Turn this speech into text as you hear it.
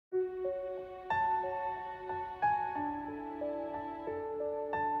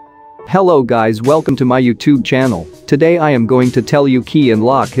Hello guys, welcome to my YouTube channel. Today I am going to tell you key and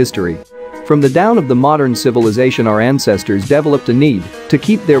lock history. From the dawn of the modern civilization, our ancestors developed a need to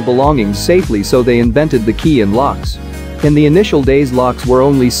keep their belongings safely, so they invented the key and locks. In the initial days, locks were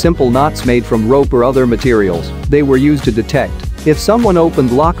only simple knots made from rope or other materials. They were used to detect if someone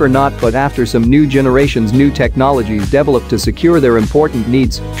opened lock or not, but after some new technologies developed to secure their important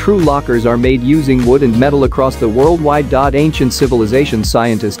needs. True lockers are made using wood and metal across the worldwide. Ancient civilization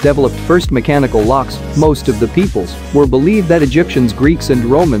scientists developed first mechanical locks. Most of the peoples were believed that Egyptians, Greeks and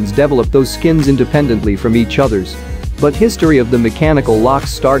Romans developed those skins independently from each other's. But history of the mechanical locks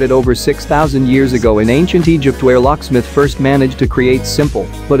started over 6,000 years ago in ancient Egypt, where locksmith first managed to create simple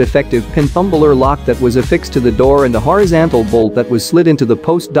but effective pin-tumbler lock that was affixed to the door and a horizontal bolt that was slid into the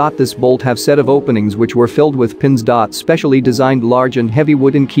post. This bolt have set of openings which were filled with pins. Specially designed large and heavy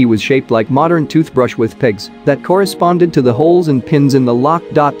wooden key was shaped like modern toothbrush with pegs that corresponded to the holes and pins in the lock.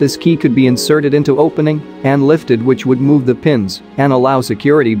 This key could be inserted into opening and lifted, which would move the pins and allow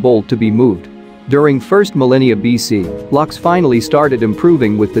security bolt to be moved. During first millennia BC, locks finally started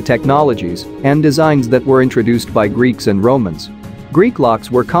improving with the technologies and designs that were introduced by Greeks and Romans. Greek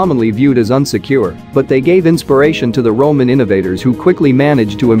locks were commonly viewed as unsecure, but they gave inspiration to the Roman innovators, who quickly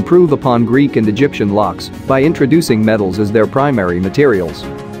managed to improve upon Greek and Egyptian locks by introducing metals as their primary materials.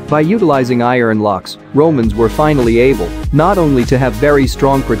 By utilizing iron locks, Romans were finally able not only to have very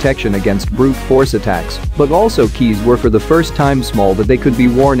strong protection against brute force attacks, but also keys were for the first time small, that they could be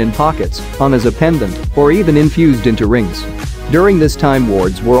worn in pockets, on as a pendant, or even infused into rings. During this time,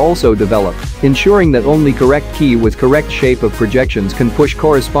 wards were also developed, ensuring that only correct key with correct shape of projections can push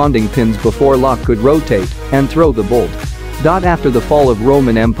corresponding pins before lock could rotate and throw the bolt. After the fall of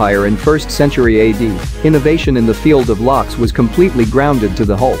Roman Empire in 1st century AD, innovation in the field of locks was completely grounded to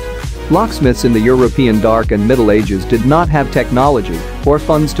the halt. Locksmiths in the European Dark and Middle Ages did not have technology or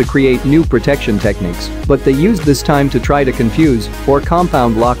funds to create new protection techniques, but they used this time to try to confuse or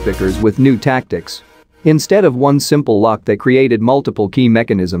compound lockpickers with new tactics. Instead of one simple lock, they created multiple key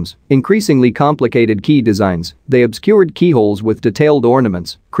mechanisms, increasingly complicated key designs. They obscured keyholes with detailed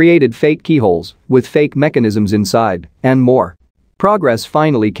ornaments, created fake keyholes with fake mechanisms inside, and more. Progress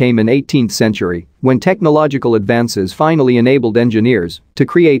finally came in 18th century, when technological advances finally enabled engineers to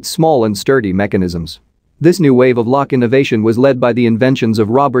create small and sturdy mechanisms. This new wave of lock innovation was led by the inventions of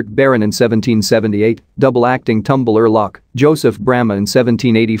Robert Barron in 1778, double-acting tumbler lock; Joseph Bramah in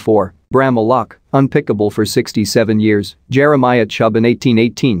 1784, Bramah lock, unpickable for 67 years; Jeremiah Chubb in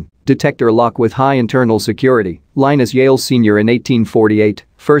 1818, detector lock with high internal security; Linus Yale Sr. in 1848,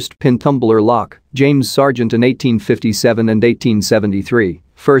 first pin tumbler lock; James Sargent in 1857 and 1873,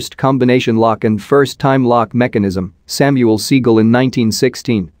 first combination lock and first time lock mechanism; Samuel Siegel in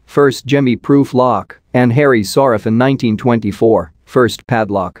 1916, first jemmy-proof lock; and Harry Sarif in 1924, first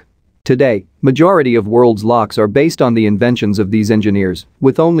padlock. Today, majority of world's locks are based on the inventions of these engineers,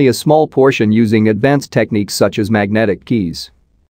 with only a small portion using advanced techniques such as magnetic keys.